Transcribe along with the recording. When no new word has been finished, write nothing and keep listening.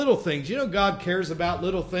Little things. You know, God cares about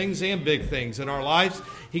little things and big things in our lives.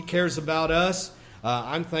 He cares about us.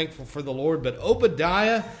 I'm thankful for the Lord. But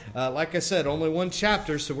Obadiah, like I said, only one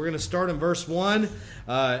chapter, so we're going to start in verse 1,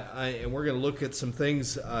 and we're going to look at some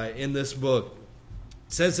things in this book.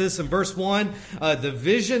 It says this in verse 1, the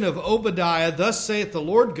vision of Obadiah, thus saith the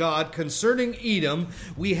Lord God, concerning Edom,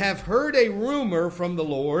 we have heard a rumor from the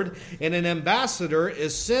Lord, and an ambassador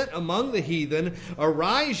is sent among the heathen.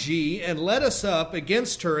 Arise ye, and let us up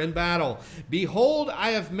against her in battle. Behold, I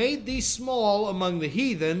have made thee small among the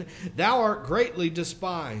heathen, thou art greatly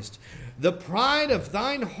despised. The pride of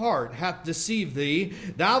thine heart hath deceived thee,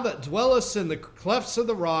 thou that dwellest in the clefts of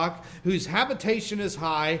the rock, whose habitation is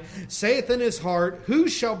high, saith in his heart, who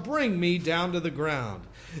shall bring me down to the ground?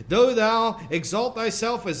 Though thou exalt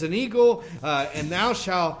thyself as an eagle, and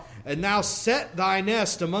thou set thy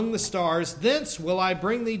nest among the stars, thence will I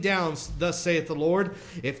bring thee down, thus saith the Lord.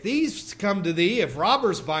 If thieves come to thee, if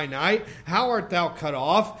robbers by night, how art thou cut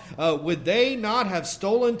off? Would they not have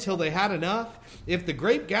stolen till they had enough? If the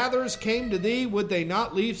grape gatherers came to thee, would they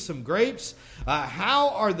not leave some grapes? How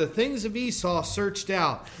are the things of Esau searched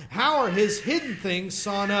out? How are his hidden things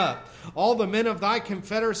sawn up? All the men of thy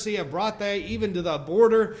confederacy have brought thee even to the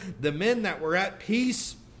border. The men that were at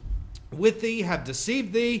peace with thee have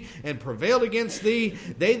deceived thee and prevailed against thee.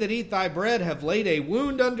 They that eat thy bread have laid a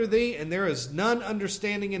wound under thee, and there is none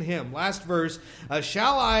understanding in him. Last verse,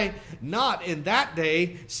 shall I not in that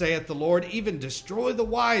day, saith the Lord, even destroy the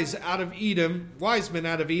wise men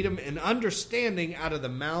out of Edom, and understanding out of the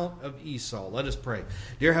mount of Esau? Let us pray.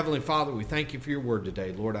 Dear Heavenly Father, we thank you for your word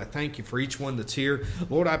today. Lord, I thank you for each one that's here.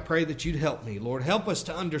 Lord, I pray that you'd help me. Lord, help us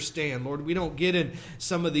to understand. Lord, we don't get in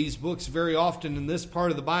some of these books very often in this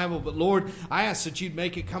part of the Bible, but Lord, I ask that you'd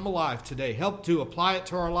make it come alive today. Help to apply it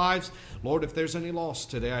to our lives. Lord, if there's any lost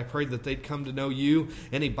today, I pray that they'd come to know you.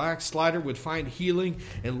 Any backslider would find healing.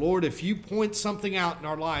 And Lord, if you point something out in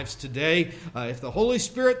our lives today, if the Holy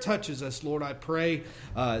Spirit touches us, Lord, I pray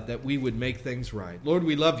that we would make things right. Lord,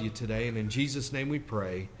 we love you today, and in Jesus' name we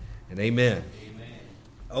pray, and amen.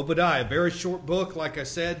 Obadiah, very short book, like I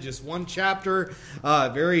said, just one chapter,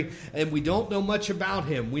 and we don't know much about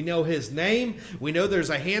him. We know his name. We know there's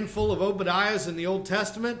a handful of Obadiahs in the Old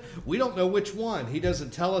Testament. We don't know which one. He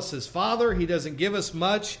doesn't tell us his father. He doesn't give us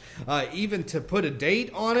much, even to put a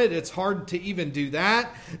date on it. It's hard to even do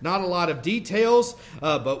that. Not a lot of details,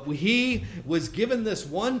 but he was given this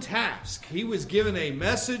one task. He was given a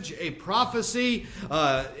message, a prophecy,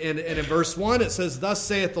 and in verse 1 it says, thus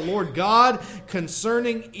saith the Lord God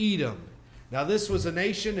concerning Edom. Now this was a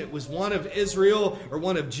nation, it was one of Israel or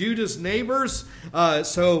one of Judah's neighbors.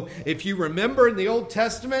 So if you remember in the Old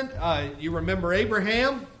Testament, you remember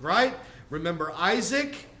Abraham, right? Remember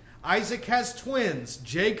Isaac. Isaac has twins,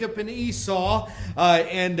 Jacob and Esau,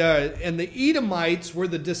 and the Edomites were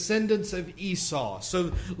the descendants of Esau.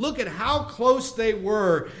 So look at how close they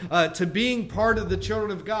were to being part of the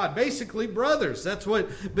children of God. Basically brothers. That's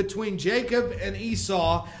what, between Jacob and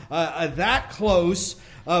Esau, that close.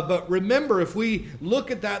 But remember, if we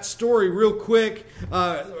look at that story real quick,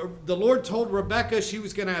 the Lord told Rebekah she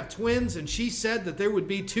was going to have twins, and she said that there would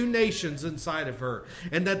be two nations inside of her,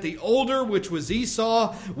 and that the older, which was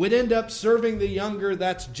Esau, would end up serving the younger,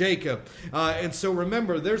 that's Jacob. And so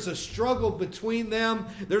remember, there's a struggle between them.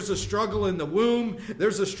 There's a struggle in the womb.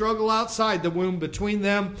 There's a struggle outside the womb between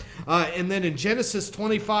them. And then in Genesis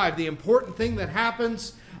 25, the important thing that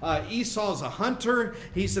happens, Esau's a hunter.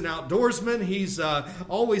 He's an outdoorsman. He's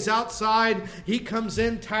always outside. He comes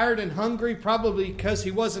in tired and hungry, probably because he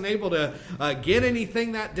wasn't able to get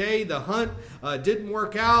anything that day. The hunt didn't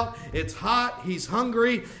work out. It's hot. He's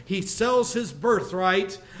hungry. He sells his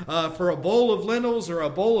birthright for a bowl of lentils or a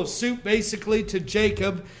bowl of soup, basically, to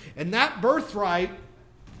Jacob. And that birthright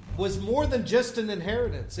was more than just an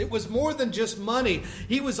inheritance. It was more than just money.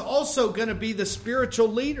 He was also going to be the spiritual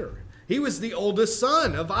leader. He was the oldest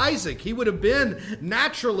son of Isaac. He would have been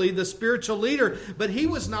naturally the spiritual leader, but he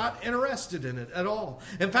was not interested in it at all.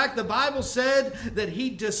 In fact, the Bible said that he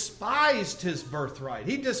despised his birthright.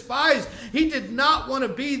 He did not want to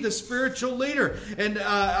be the spiritual leader. And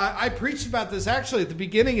I preached about this actually at the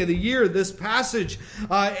beginning of the year, this passage,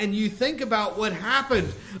 and you think about what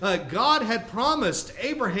happened. God had promised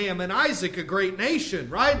Abraham and Isaac a great nation,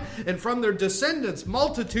 right? And from their descendants,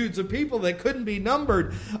 multitudes of people that couldn't be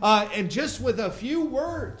numbered. And just with a few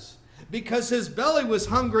words, because his belly was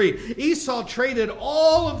hungry, Esau traded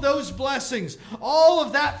all of those blessings, all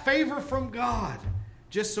of that favor from God,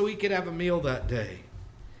 just so he could have a meal that day.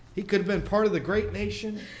 He could have been part of the great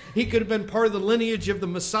nation. He could have been part of the lineage of the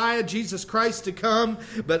Messiah, Jesus Christ, to come.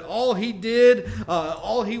 But all he did,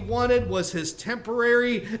 all he wanted was his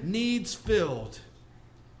temporary needs filled.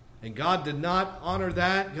 And God did not honor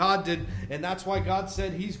that. And that's why God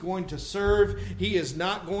said He's going to serve. He is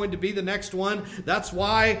not going to be the next one. That's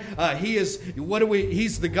why He's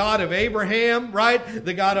the God of Abraham, right?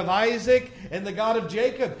 The God of Isaac and the God of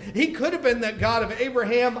Jacob. He could have been that God of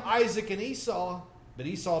Abraham, Isaac, and Esau, but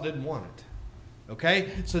Esau didn't want it.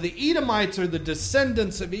 Okay, so the Edomites are the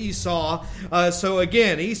descendants of Esau. So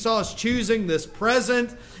again, Esau's choosing this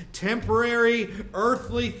present, temporary,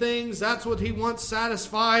 earthly things. That's what he wants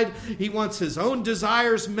satisfied. He wants his own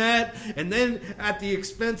desires met, and then at the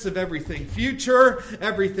expense of everything future,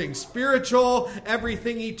 everything spiritual,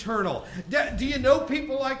 everything eternal. Do you know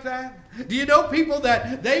people like that? Do you know people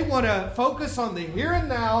that they want to focus on the here and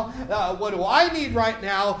now? What do I need right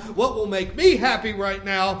now? What will make me happy right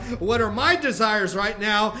now? What are my desires right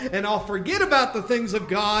now? And I'll forget about the things of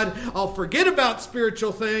God. I'll forget about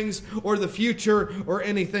spiritual things or the future or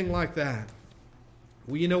anything like that.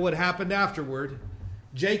 Well, you know what happened afterward?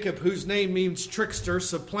 Jacob, whose name means trickster,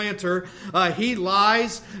 supplanter, he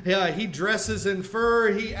lies, he dresses in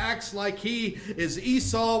fur, he acts like he is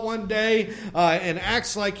Esau one day, and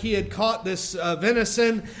acts like he had caught this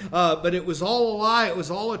venison, but it was all a lie, it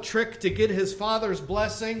was all a trick to get his father's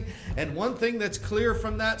blessing. And one thing that's clear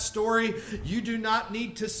from that story, you do not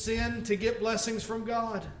need to sin to get blessings from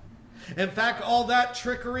God. In fact, all that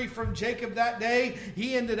trickery from Jacob that day,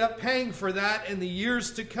 he ended up paying for that in the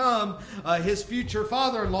years to come. His future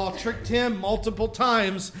father-in-law tricked him multiple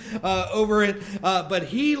times over it, but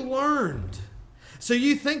he learned. So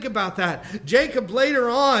you think about that. Jacob later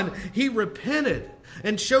on, he repented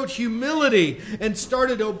and showed humility and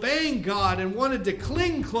started obeying God and wanted to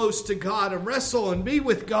cling close to God and wrestle and be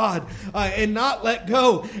with God and not let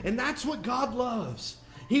go. And that's what God loves.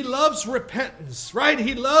 He loves repentance, right?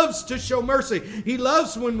 He loves to show mercy. He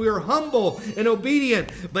loves when we are humble and obedient,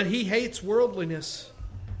 but he hates worldliness.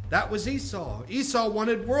 That was Esau. Esau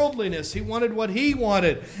wanted worldliness. He wanted what he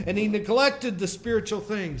wanted, and he neglected the spiritual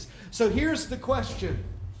things. So here's the question.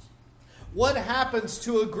 What happens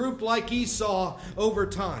to a group like Esau over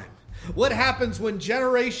time? What happens when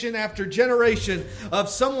generation after generation of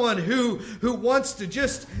someone who wants to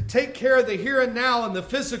just take care of the here and now and the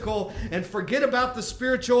physical and forget about the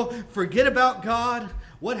spiritual, forget about God?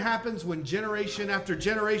 What happens when generation after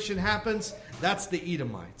generation happens? That's the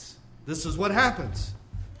Edomites. This is what happens.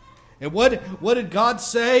 And what did God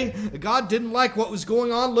say? God didn't like what was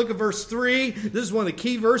going on. Look at verse 3. This is one of the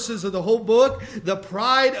key verses of the whole book. The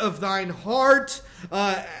pride of thine heart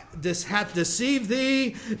hath deceived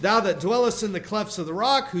thee, thou that dwellest in the clefts of the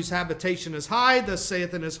rock, whose habitation is high, thus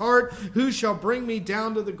saith in his heart, who shall bring me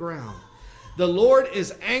down to the ground? The Lord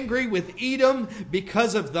is angry with Edom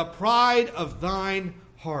because of the pride of thine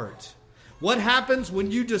heart. What happens when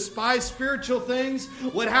you despise spiritual things?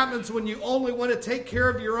 What happens when you only want to take care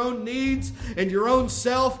of your own needs and your own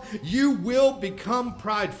self? You will become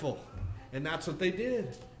prideful. And that's what they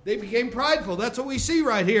did. They became prideful. That's what we see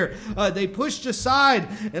right here. They pushed aside,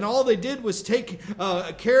 and all they did was take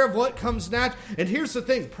care of what comes natural. And here's the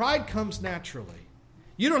thing. Pride comes naturally.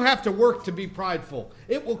 You don't have to work to be prideful.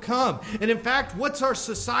 It will come. And in fact, what's our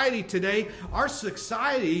society today? Our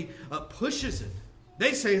society pushes it.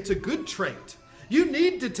 They say it's a good trait. You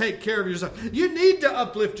need to take care of yourself. You need to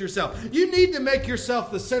uplift yourself. You need to make yourself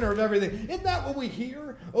the center of everything. Isn't that what we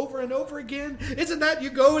hear over and over again? Isn't that you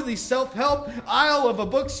go in the self-help aisle of a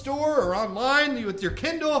bookstore or online with your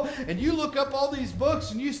Kindle and you look up all these books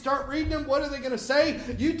and you start reading them? What are they going to say?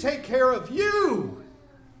 You take care of you.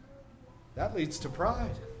 That leads to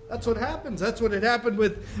pride. That's what happens. That's what had happened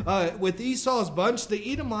with Esau's bunch,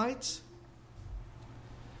 the Edomites.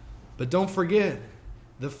 But don't forget,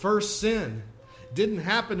 the first sin didn't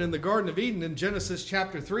happen in the Garden of Eden in Genesis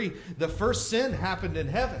chapter 3. The first sin happened in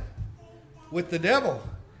heaven with the devil.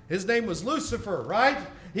 His name was Lucifer, right?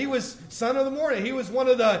 He was son of the morning. He was one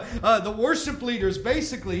of the worship leaders,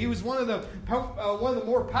 basically. He was one of the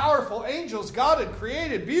more powerful angels God had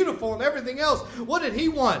created, beautiful and everything else. What did he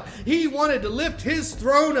want? He wanted to lift his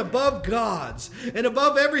throne above God's and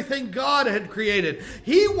above everything God had created.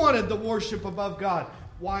 He wanted the worship above God.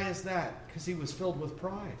 Why is that? Because he was filled with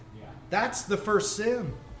pride. Yeah. That's the first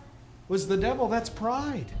sin. Was the devil. That's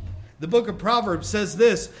pride. The book of Proverbs says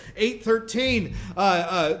this, 8:13,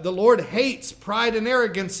 the Lord hates pride and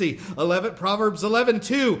arrogancy. Proverbs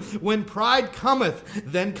 11:2, when pride cometh,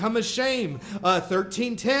 then cometh shame.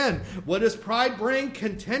 13:10, what does pride bring?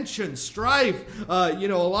 Contention, strife. A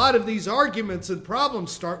lot of these arguments and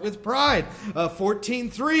problems start with pride.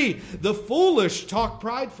 14:3, the foolish talk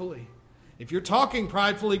pridefully. If you're talking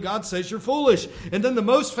pridefully, God says you're foolish. And then the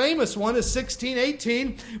most famous one is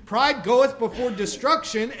 16:18. Pride goeth before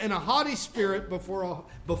destruction, and a haughty spirit before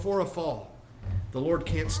a fall. The Lord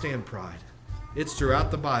can't stand pride. It's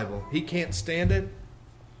throughout the Bible. He can't stand it.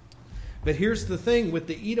 But here's the thing with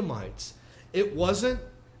the Edomites. It wasn't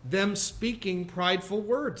them speaking prideful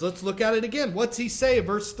words. Let's look at it again. What's he say?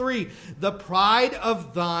 Verse 3, the pride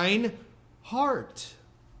of thine heart.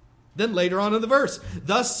 Then later on in the verse,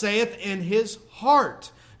 thus saith in his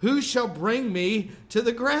heart, who shall bring me to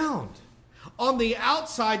the ground? On the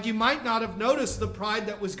outside, you might not have noticed the pride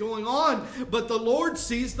that was going on, but the Lord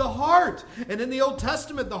sees the heart. And in the Old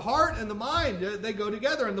Testament, the heart and the mind, they go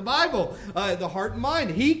together. In the Bible, the heart and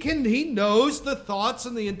mind. He knows the thoughts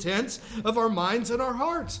and the intents of our minds and our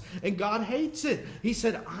hearts. And God hates it. He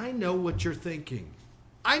said, I know what you're thinking.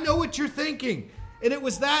 I know what you're thinking. And it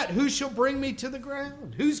was that, who shall bring me to the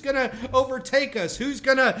ground? Who's going to overtake us? Who's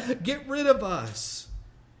going to get rid of us?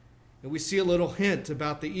 And we see a little hint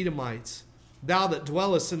about the Edomites. Thou that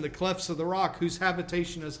dwellest in the clefts of the rock, whose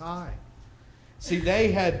habitation is high. See,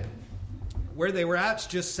 they had, where they were at,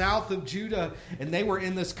 just south of Judah, and they were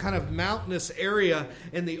in this kind of mountainous area,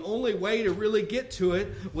 and the only way to really get to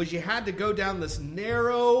it was you had to go down this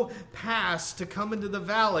narrow pass to come into the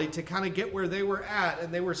valley to kind of get where they were at,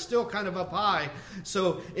 and they were still kind of up high.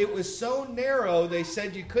 So it was so narrow, they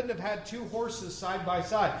said you couldn't have had two horses side by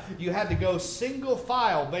side. You had to go single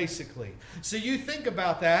file, basically. So you think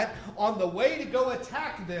about that. On the way to go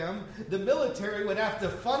attack them, the military would have to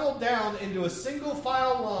funnel down into a single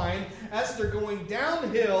file line as they're going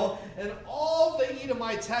downhill, and all the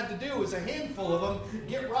Edomites had to do was a handful of them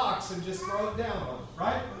get rocks and just throw it down on them,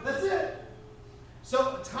 right? That's it.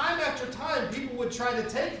 So time after time, people would try to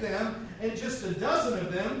take them, and just a dozen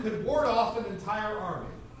of them could ward off an entire army.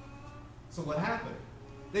 So what happened?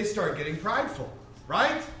 They started getting prideful,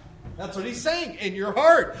 right? That's what he's saying. In your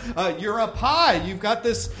heart, you're up high. You've got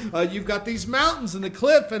this. You've got these mountains and the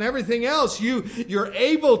cliff and everything else. You're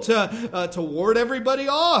able to ward everybody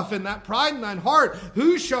off. And that pride in thine heart.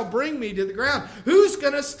 Who shall bring me to the ground? Who's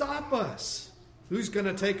going to stop us? Who's going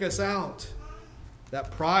to take us out?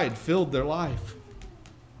 That pride filled their life.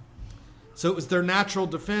 So it was their natural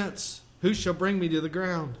defense. Who shall bring me to the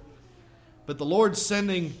ground? But the Lord's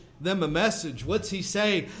sending them a message. What's he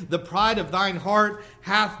say? The pride of thine heart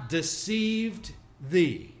hath deceived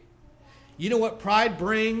thee. You know what pride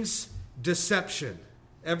brings? Deception.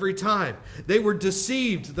 Every time. They were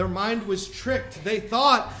deceived. Their mind was tricked. They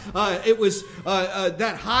thought it was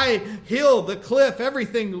that high hill, the cliff,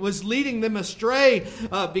 everything was leading them astray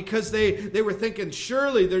because they were thinking,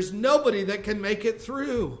 surely there's nobody that can make it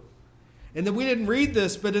through. And then we didn't read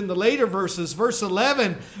this, but in the later verses, verse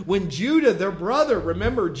 11, when Judah, their brother,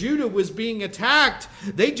 remember Judah was being attacked,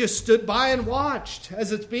 they just stood by and watched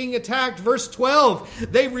as it's being attacked. Verse 12,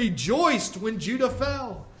 they rejoiced when Judah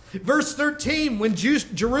fell. Verse 13, when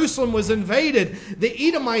Jerusalem was invaded, the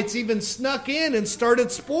Edomites even snuck in and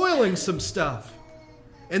started spoiling some stuff.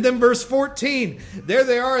 And then verse 14, there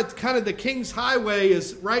they are at kind of the King's Highway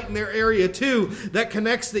is right in their area too, that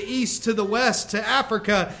connects the east to the west to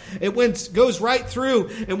Africa. It goes right through.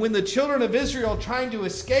 And when the children of Israel trying to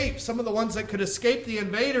escape, some of the ones that could escape the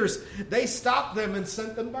invaders, they stopped them and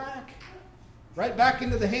sent them back. Right back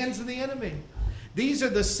into the hands of the enemy. These are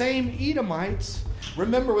the same Edomites.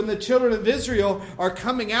 Remember, when the children of Israel are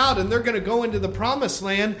coming out and they're going to go into the promised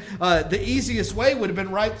land, the easiest way would have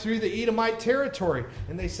been right through the Edomite territory.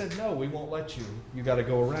 And they said, no, we won't let you. You got to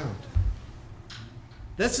go around.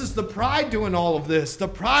 This is the pride doing all of this. The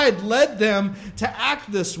pride led them to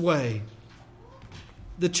act this way.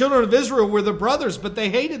 The children of Israel were their brothers, but they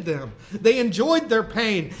hated them. They enjoyed their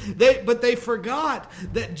pain. But they forgot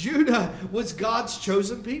that Judah was God's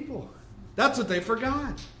chosen people. That's what they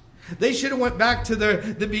forgot. They should have went back to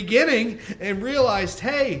the beginning and realized,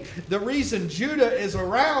 hey, the reason Judah is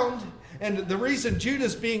around and the reason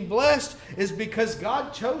Judah's being blessed is because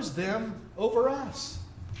God chose them over us.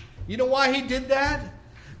 You know why he did that?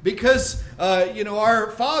 Because,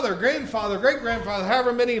 our father, grandfather, great-grandfather,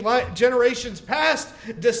 however many generations past,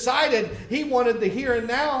 decided he wanted the here and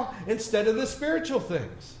now instead of the spiritual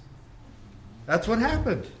things. That's what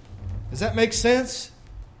happened. Does that make sense?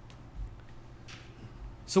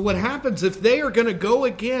 So what happens if they are going to go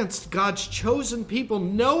against God's chosen people,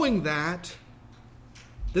 knowing that,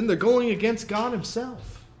 then they're going against God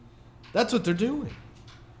himself. That's what they're doing.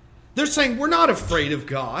 They're saying, we're not afraid of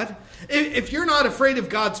God. If you're not afraid of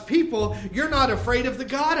God's people, you're not afraid of the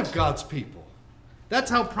God of God's people. That's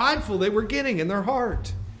how prideful they were getting in their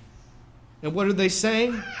heart. And what are they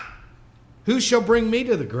saying? Who shall bring me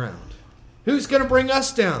to the ground? Who's going to bring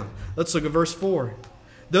us down? Let's look at verse 4.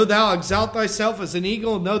 Though thou exalt thyself as an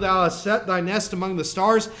eagle, and though thou hast set thy nest among the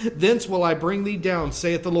stars, thence will I bring thee down,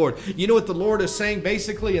 saith the Lord. You know what the Lord is saying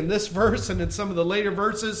basically in this verse and in some of the later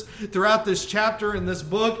verses throughout this chapter in this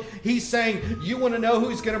book? He's saying, you want to know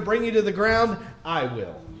who's going to bring you to the ground? I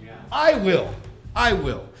will. I will. I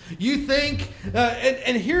will. You think,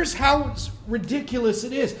 and here's how ridiculous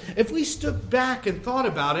it is. If we stood back and thought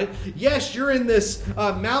about it, yes, you're in this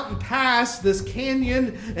mountain pass, this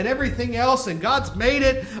canyon, and everything else, and God's made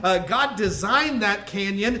it. God designed that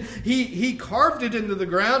canyon. He carved it into the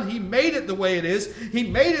ground. He made it the way it is. He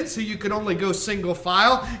made it so you could only go single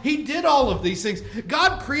file. He did all of these things.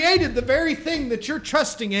 God created the very thing that you're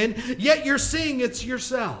trusting in, yet you're seeing it's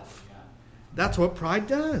yourself. That's what pride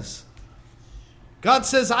does. God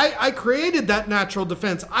says, I created that natural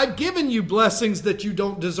defense. I've given you blessings that you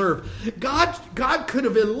don't deserve. God could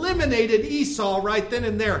have eliminated Esau right then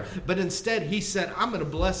and there. But instead, he said, I'm going to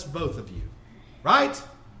bless both of you. Right?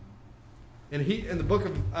 In the book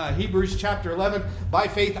of Hebrews chapter 11, by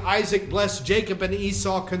faith Isaac blessed Jacob and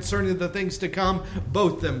Esau concerning the things to come.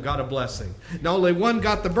 Both of them got a blessing. Not only one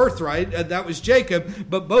got the birthright, that was Jacob,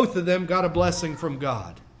 but both of them got a blessing from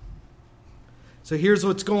God. So here's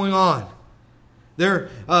what's going on.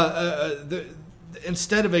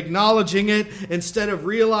 Instead of acknowledging it, instead of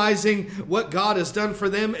realizing what God has done for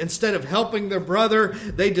them, instead of helping their brother,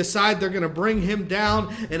 they decide they're going to bring him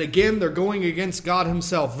down. And again, they're going against God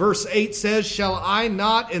himself. Verse 8 says, shall I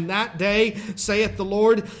not in that day, saith the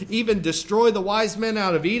Lord, even destroy the wise men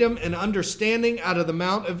out of Edom and understanding out of the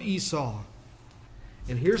mount of Esau?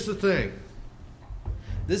 And here's the thing.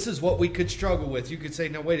 This is what we could struggle with. You could say,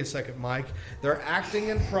 no, wait a second, Mike. They're acting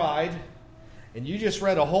in pride. And you just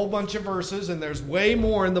read a whole bunch of verses, and there's way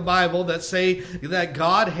more in the Bible that say that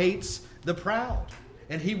God hates the proud.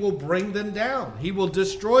 And he will bring them down. He will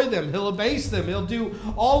destroy them. He'll abase them. He'll do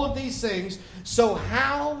all of these things. So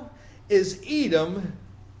how is Edom,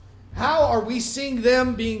 how are we seeing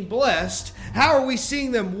them being blessed? How are we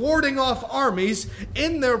seeing them warding off armies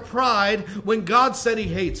in their pride when God said he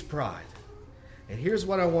hates pride? And here's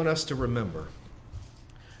what I want us to remember.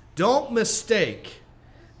 Don't mistake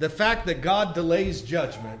the fact that God delays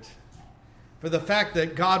judgment for the fact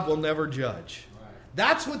that God will never judge.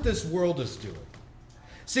 That's what this world is doing.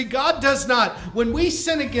 See, God does not, when we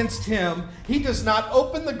sin against him, he does not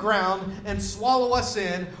open the ground and swallow us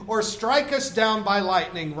in or strike us down by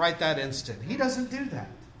lightning right that instant. He doesn't do that.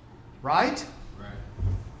 Right?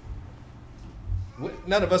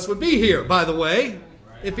 None of us would be here, by the way.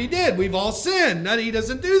 If he did, we've all sinned. He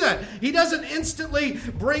doesn't do that. He doesn't instantly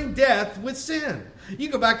bring death with sin. You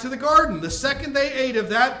go back to the garden. The second they ate of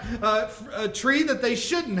that tree that they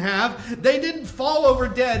shouldn't have, they didn't fall over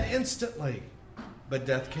dead instantly. But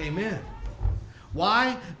death came in.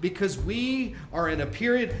 Why? Because we are in a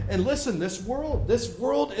period, and listen, this world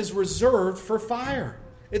is reserved for fire.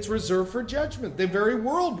 It's reserved for judgment. The very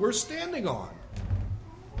world we're standing on.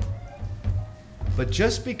 But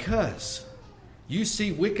just because you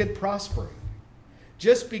see wicked prospering,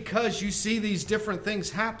 just because you see these different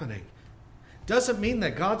things happening, doesn't mean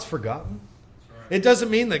that God's forgotten. It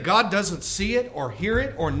doesn't mean that God doesn't see it or hear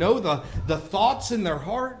it or know the thoughts in their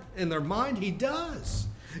heart, in their mind. He does.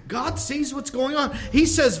 God sees what's going on. He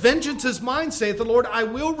says, vengeance is mine, saith the Lord, I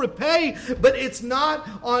will repay. But it's not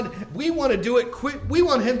on, we want to do it quick. We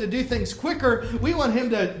want him to do things quicker. We want him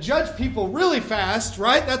to judge people really fast,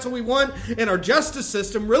 right? That's what we want in our justice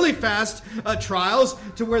system, really fast trials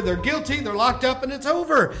to where they're guilty, they're locked up, and it's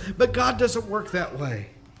over. But God doesn't work that way.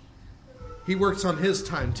 He works on his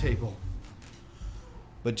timetable.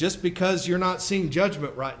 But just because you're not seeing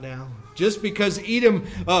judgment right now, just because Edom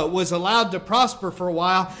was allowed to prosper for a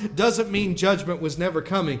while, doesn't mean judgment was never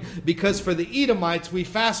coming. Because for the Edomites, we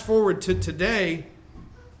fast forward to today,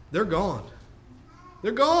 they're gone.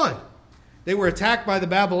 They're gone. They were attacked by the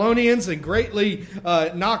Babylonians and greatly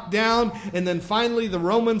knocked down. And then finally the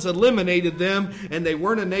Romans eliminated them and they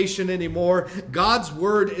weren't a nation anymore. God's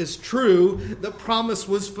word is true. The promise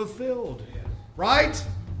was fulfilled. Right?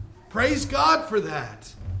 Praise God for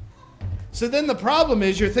that. So then the problem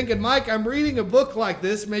is, you're thinking, Mike, I'm reading a book like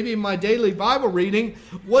this, maybe in my daily Bible reading.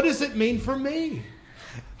 What does it mean for me?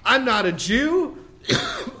 I'm not a Jew.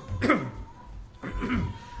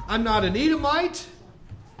 I'm not an Edomite.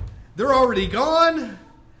 They're already gone.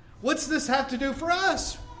 What's this have to do for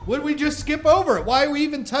us? Would we just skip over it? Why are we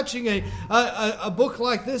even touching a book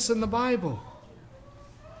like this in the Bible?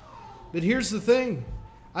 But here's the thing.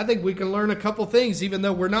 I think we can learn a couple things, even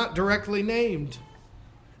though we're not directly named.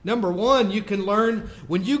 Number one, you can learn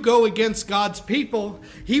when you go against God's people,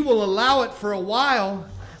 he will allow it for a while,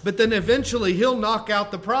 but then eventually he'll knock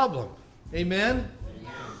out the problem. Amen?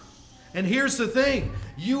 And here's the thing.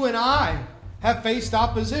 You and I have faced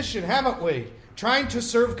opposition, haven't we? Trying to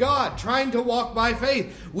serve God, trying to walk by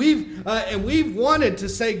faith. We've wanted to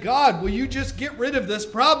say, God, will you just get rid of this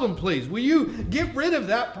problem, please? Will you get rid of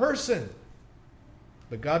that person?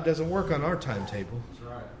 But God doesn't work on our timetable. That's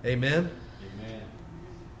right. Amen? Amen.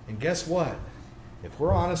 And guess what? If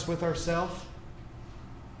we're honest with ourselves,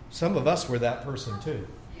 some of us were that person too.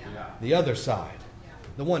 Yeah. The other side. Yeah.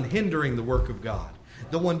 The one hindering the work of God.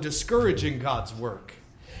 The one discouraging God's work.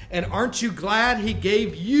 And aren't you glad He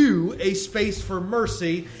gave you a space for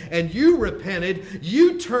mercy, and you repented,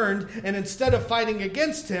 you turned, and instead of fighting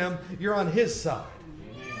against Him, you're on His side.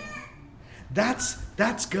 That's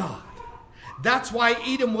God. That's why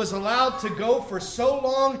Edom was allowed to go for so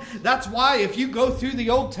long. That's why if you go through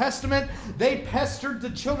the Old Testament, they pestered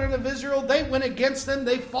the children of Israel. They went against them.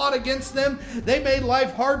 They fought against them. They made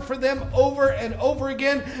life hard for them over and over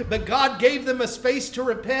again. But God gave them a space to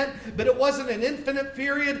repent. But it wasn't an infinite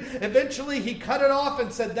period. Eventually He cut it off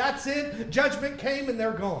and said, that's it. Judgment came and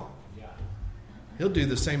they're gone. Yeah. He'll do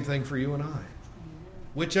the same thing for you and I.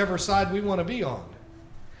 Whichever side we want to be on.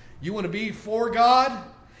 You want to be for God?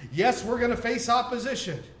 Yes, we're going to face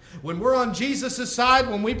opposition. When we're on Jesus' side,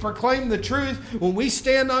 when we proclaim the truth, when we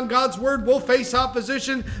stand on God's word, we'll face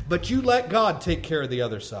opposition. But you let God take care of the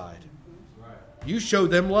other side. You show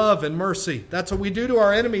them love and mercy. That's what we do to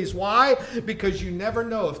our enemies. Why? Because you never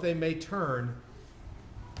know if they may turn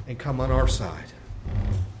and come on our side.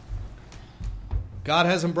 God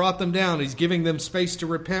hasn't brought them down. He's giving them space to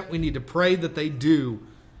repent. We need to pray that they do.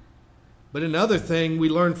 But another thing we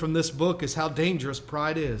learn from this book is how dangerous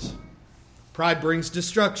pride is. Pride brings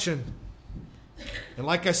destruction. And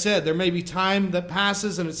like I said, there may be time that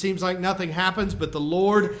passes and it seems like nothing happens, but the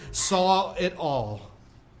Lord saw it all.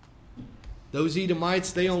 Those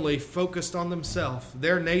Edomites, they only focused on themselves,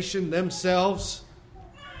 their nation, themselves.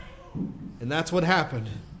 And that's what happened.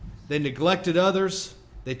 They neglected others.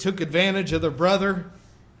 They took advantage of their brother.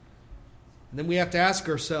 And then we have to ask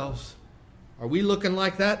ourselves, are we looking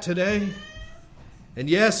like that today? And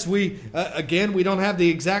yes, we don't have the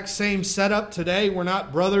exact same setup today. We're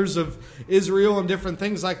not brothers of Israel and different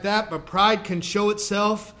things like that, but pride can show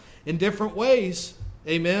itself in different ways.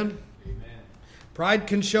 Amen? Amen. Pride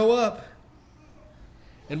can show up.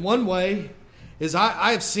 And one way is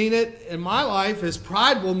I've seen it in my life is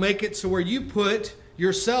pride will make it so where you put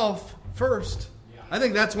yourself first. Yeah. I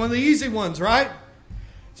think that's one of the easy ones, right?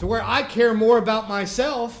 So where I care more about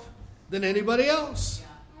myself than anybody else.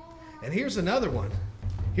 And here's another one.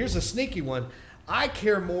 Here's a sneaky one. I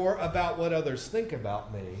care more about what others think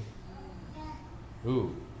about me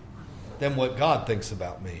than what God thinks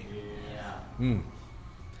about me.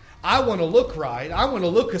 I want to look right. I want to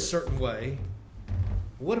look a certain way.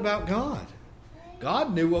 What about God?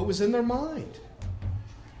 God knew what was in their mind.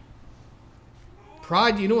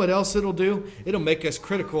 Pride, you know what else it'll do? It'll make us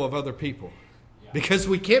critical of other people. Because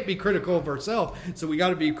we can't be critical of ourselves, so we got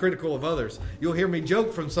to be critical of others. You'll hear me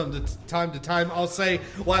joke from time to time. I'll say,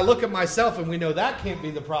 well, I look at myself and we know that can't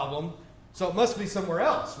be the problem, so it must be somewhere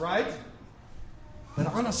else, right? But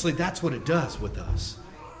honestly, that's what it does with us.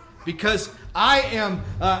 Because I am,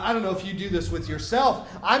 I don't know if you do this with yourself,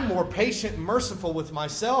 I'm more patient and merciful with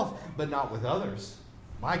myself, but not with others.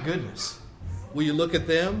 My goodness. Will you look at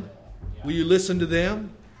them? Will you listen to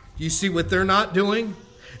them? Do you see what they're not doing?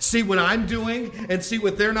 See what I'm doing and see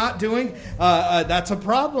what they're not doing? That's a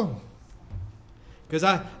problem. Because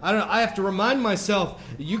I have to remind myself,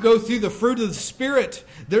 you go through the fruit of the Spirit,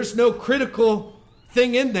 there's no critical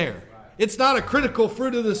thing in there. It's not a critical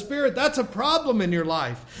fruit of the Spirit. That's a problem in your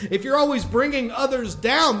life. If you're always bringing others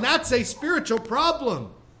down, that's a spiritual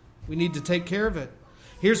problem. We need to take care of it.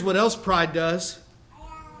 Here's what else pride does.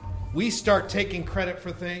 We start taking credit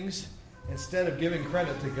for things instead of giving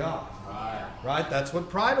credit to God. Right? That's what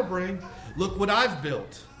pride will bring. Look what I've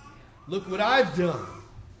built. Look what I've done.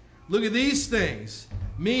 Look at these things.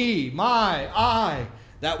 Me, my, I.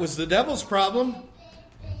 That was the devil's problem.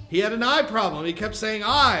 He had an I problem. He kept saying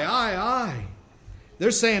I.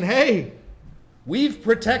 They're saying, hey, we've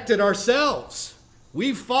protected ourselves.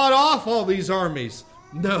 We've fought off all these armies.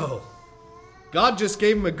 No. God just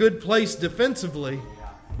gave him a good place defensively.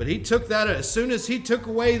 But he took that, as soon as he took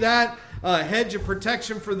away that hedge of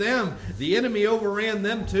protection for them, the enemy overran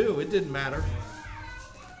them too. It didn't matter.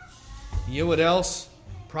 You know what else?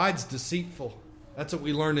 Pride's deceitful. That's what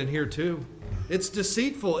we learned in here too. It's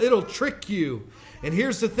deceitful. It'll trick you. And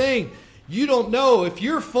here's the thing. You don't know. If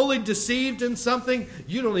you're fully deceived in something,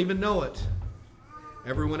 you don't even know it.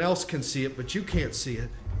 Everyone else can see it, but you can't see it.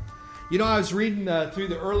 You know, I was reading through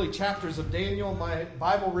the early chapters of Daniel, my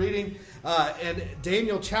Bible reading, and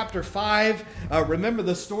Daniel chapter 5. Remember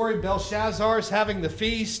the story? Belshazzar's having the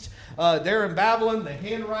feast. They're in Babylon. The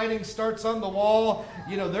handwriting starts on the wall.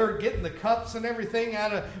 You know, they're getting the cups and everything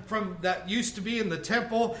from that used to be in the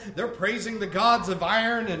temple. They're praising the gods of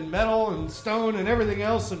iron and metal and stone and everything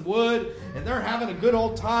else and wood. And they're having a good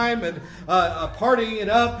old time and partying it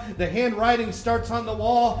up. The handwriting starts on the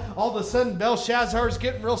wall. All of a sudden, Belshazzar's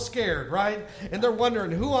getting real scared, right? And they're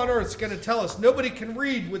wondering, who on earth is going to tell us? Nobody can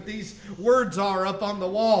read what these words are up on the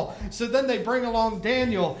wall. So then they bring along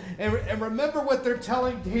Daniel. And remember what they're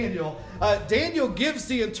telling Daniel. Daniel gives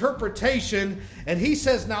the interpretation, and he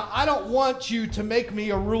says, now, I don't want you to make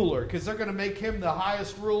me a ruler, because they're going to make him the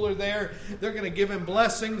highest ruler there. They're going to give him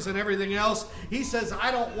blessings and everything else. He says,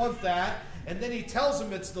 I don't want that. And then he tells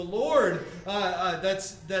him it's the Lord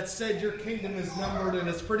that said your kingdom is numbered and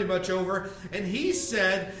it's pretty much over. And he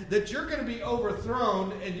said that you're going to be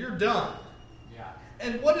overthrown and you're done. Yeah.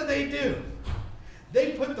 And what do?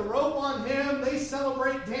 They put the robe on him. They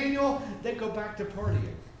celebrate Daniel. They go back to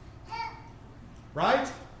partying.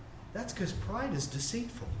 Right? That's because pride is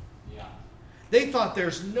deceitful. Yeah. They thought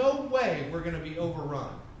there's no way we're going to be overrun.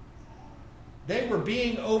 They were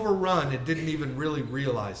being overrun and didn't even really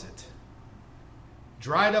realize it.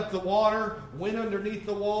 Dried up the water, went underneath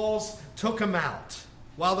the walls, took them out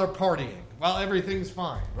while they're partying, while everything's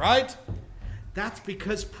fine, right? That's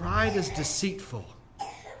because pride is deceitful.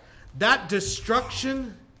 That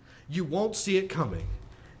destruction, you won't see it coming.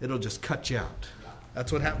 It'll just cut you out.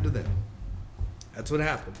 That's what happened to them. That's what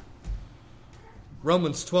happened.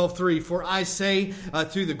 Romans 12:3, for I say,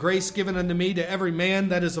 through the grace given unto me, to every man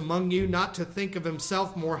that is among you, not to think of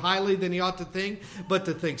himself more highly than he ought to think, but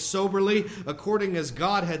to think soberly, according as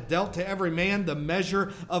God had dealt to every man the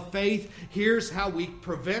measure of faith. Here's how we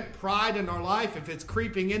prevent pride in our life. If it's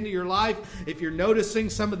creeping into your life, if you're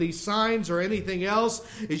noticing some of these signs or anything else,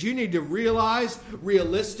 is you need to realize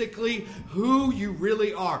realistically who you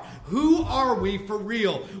really are. Who are we for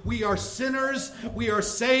real? We are sinners. We are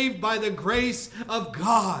saved by the grace of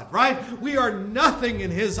God, right? We are nothing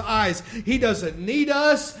in His eyes. He doesn't need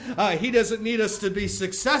us. He doesn't need us to be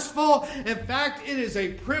successful. In fact, it is a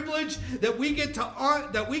privilege that we get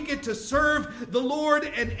to serve the Lord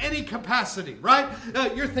in any capacity, right?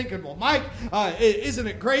 You're thinking, well, Mike, isn't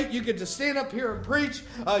it great? You get to stand up here and preach.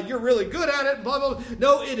 You're really good at it, blah, blah, blah.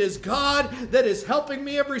 No, it is God that is helping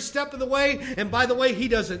me every step of the way. And by the way, He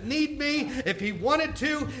doesn't need me. If He wanted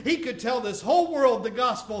to, He could tell this whole world the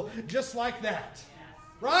gospel just like that.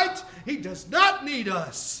 Right? He does not need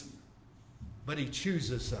us, but He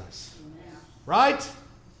chooses us. Right?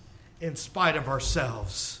 In spite of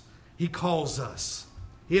ourselves, He calls us.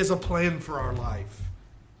 He has a plan for our life.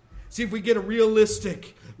 See, if we get a real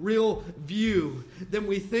view, then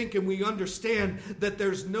we think and we understand that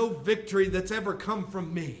there's no victory that's ever come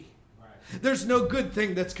from me. There's no good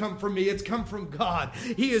thing that's come from me. It's come from God.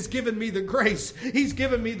 He has given me the grace. He's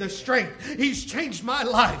given me the strength. He's changed my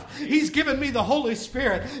life. He's given me the Holy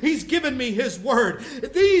Spirit. He's given me His Word.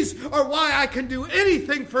 These are why I can do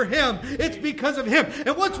anything for Him. It's because of Him.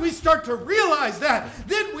 And once we start to realize that,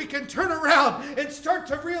 then we can turn around and start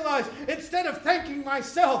to realize, instead of thanking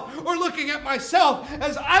myself or looking at myself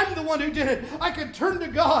as I'm the one who did it, I can turn to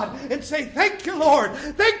God and say, thank you, Lord.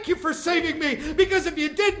 Thank you for saving me. Because if you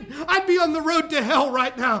didn't, I'd be on the road to hell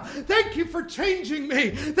right now. Thank you for changing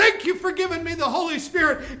me. Thank you for giving me the Holy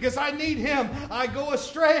Spirit, because I need Him. I go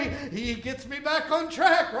astray. He gets me back on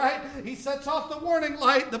track, right? He sets off the warning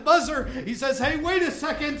light, the buzzer. He says, hey, wait a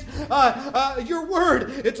second. Your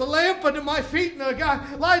Word, it's a lamp unto my feet and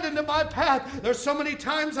a light unto my path. There's so many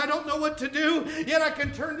times I don't know what to do, yet I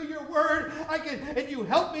can turn to your Word. And you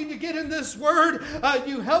help me to get in this Word.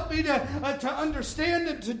 You help me to understand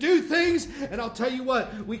and to do things. And I'll tell you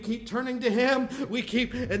what, we keep turning to Him.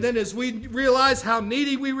 And then as we realize how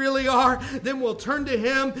needy we really are, then we'll turn to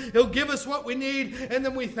Him. He'll give us what we need, and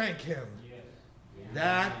then we thank Him.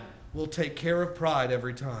 That will take care of pride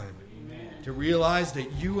every time. To realize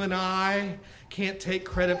that you and I can't take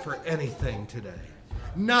credit for anything today.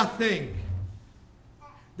 Nothing.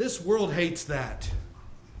 This world hates that.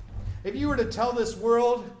 If you were to tell this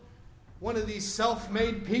world, one of these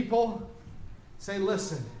self-made people, say,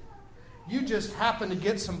 listen, you just happen to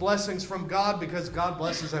get some blessings from God because God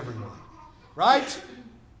blesses everyone. Right?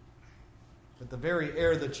 But the very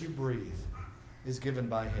air that you breathe is given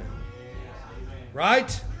by Him.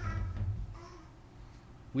 Right?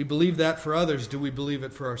 We believe that for others. Do we believe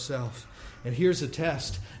it for ourselves? And here's a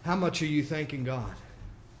test. How much are you thanking God?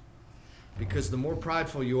 Because the more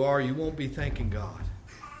prideful you are, you won't be thanking God.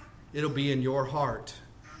 It'll be in your heart.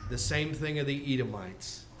 The same thing of the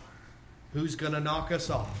Edomites. Who's going to knock us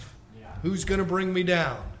off? Who's going to bring me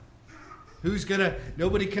down?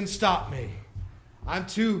 Nobody can stop me. I'm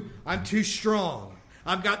too strong.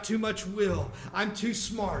 I've got too much will. I'm too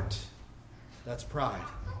smart. That's pride.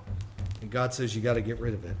 And God says you got to get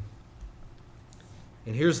rid of it.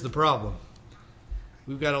 And here's the problem.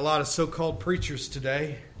 We've got a lot of so-called preachers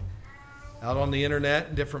today out on the internet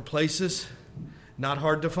in different places. Not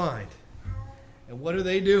hard to find. And what are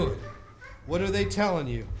they doing? What are they telling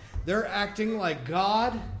you? They're acting like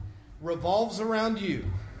God revolves around you.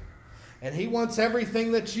 And He wants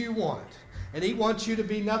everything that you want. And He wants you to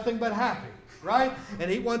be nothing but happy. Right?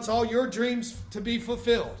 And He wants all your dreams to be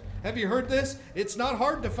fulfilled. Have you heard this? It's not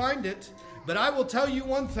hard to find it. But I will tell you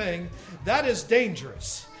one thing. That is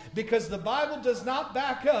dangerous. Because the Bible does not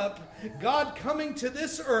back up God coming to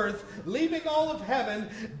this earth, leaving all of heaven,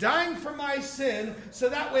 dying for my sin, so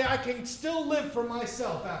that way I can still live for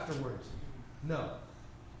myself afterwards. No.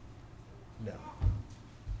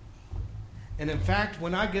 And in fact,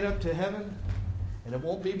 when I get up to heaven, and it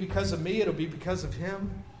won't be because of me, it'll be because of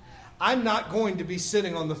Him, I'm not going to be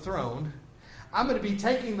sitting on the throne. I'm going to be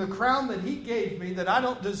taking the crown that He gave me that I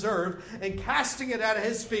don't deserve and casting it at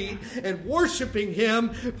His feet and worshiping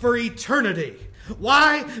Him for eternity.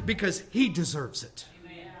 Why? Because He deserves it.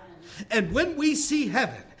 Amen. And when we see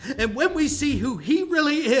heaven, and when we see who He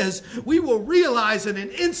really is, we will realize in an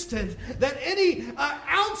instant that any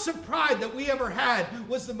ounce of pride that we ever had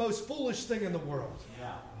was the most foolish thing in the world.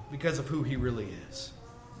 Yeah. Because of who He really is.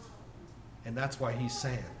 And that's why He's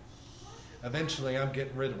saying, eventually I'm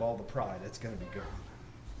getting rid of all the pride. It's going to be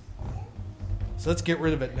gone. So let's get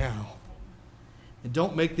rid of it now. And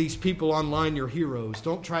don't make these people online your heroes.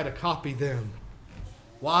 Don't try to copy them.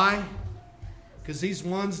 Why? Because these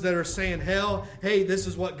ones that are saying, hey, this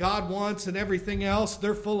is what God wants and everything else,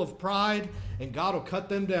 they're full of pride, and God will cut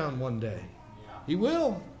them down one day. Yeah. He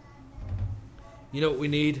will. You know what we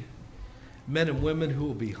need? Men and women who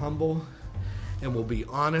will be humble and will be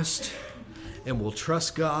honest and will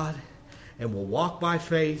trust God and will walk by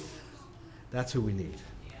faith. That's who we need.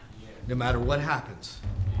 No matter what happens.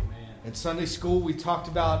 Amen. In Sunday school, we talked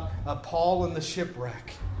about Paul and the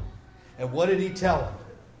shipwreck. And what did he tell him?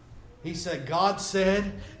 He said, God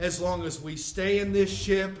said, as long as we stay in this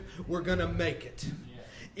ship, we're going to make it.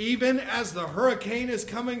 Even as the hurricane is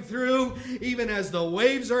coming through, even as the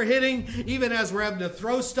waves are hitting, even as we're having to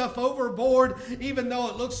throw stuff overboard, even though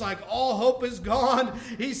it looks like all hope is gone,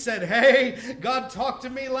 he said, hey, God talked to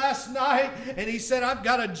me last night, and He said, I've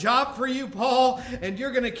got a job for you, Paul, and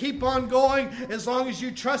you're going to keep on going as long as you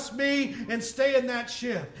trust me and stay in that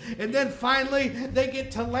ship. And then finally, they get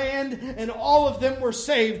to land, and all of them were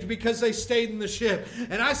saved because they stayed in the ship.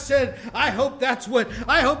 And I said, I hope that's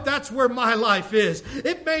where my life is.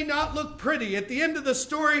 It may not look pretty. At the end of the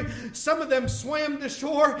story, some of them swam to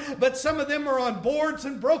shore, but some of them are on boards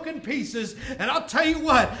and broken pieces. And I'll tell you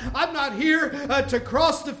what, I'm not here to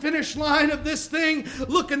cross the finish line of this thing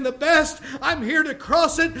looking the best. I'm here to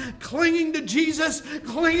cross it clinging to Jesus,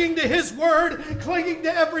 clinging to His Word, clinging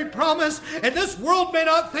to every promise. And this world may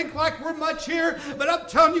not think like we're much here, but I'm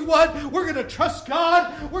telling you what, we're going to trust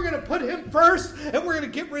God, we're going to put Him first, and we're going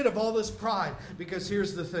to get rid of all this pride. Because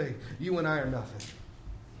here's the thing, you and I are nothing.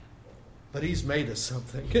 But He's made us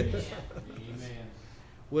something. Amen.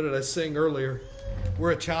 What did I sing earlier?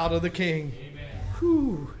 We're a child of the King.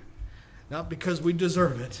 Whew. Not because we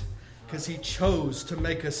deserve it. Because He chose to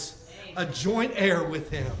make us a joint heir with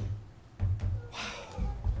Him. Wow.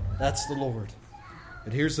 That's the Lord.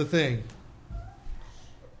 But here's the thing.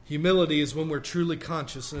 Humility is when we're truly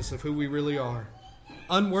conscious of who we really are.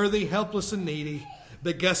 Unworthy, helpless, and needy.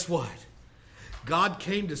 But guess what? God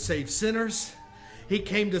came to save sinners. He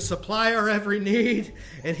came to supply our every need,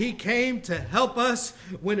 and He came to help us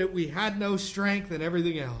when we had no strength and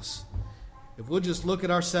everything else. If we'll just look at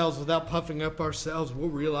ourselves without puffing up ourselves, we'll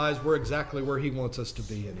realize we're exactly where He wants us to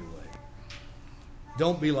be anyway.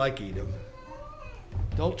 Don't be like Edom.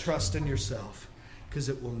 Don't trust in yourself, because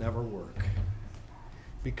it will never work.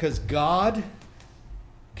 Because God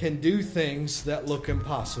can do things that look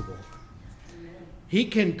impossible. He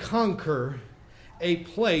can conquer a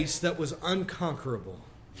place that was unconquerable.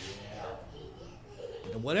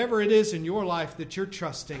 And whatever it is in your life that you're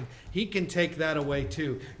trusting, He can take that away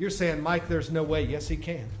too. You're saying, Mike, there's no way. Yes, He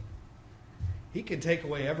can. He can take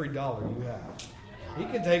away every dollar you have. He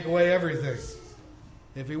can take away everything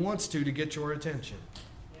if He wants to get your attention.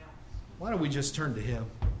 Why don't we just turn to Him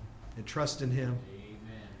and trust in Him?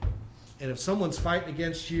 And if someone's fighting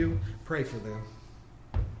against you, pray for them.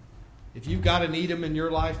 If you've got an Edom in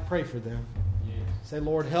your life, pray for them. Say,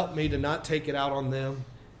 Lord, help me to not take it out on them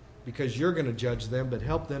because You're going to judge them, but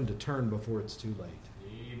help them to turn before it's too late.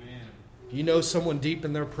 Amen. You know someone deep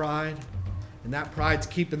in their pride, and that pride's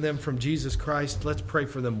keeping them from Jesus Christ. Let's pray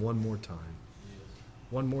for them one more time.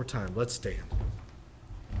 One more time. Let's stand.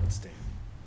 Let's stand.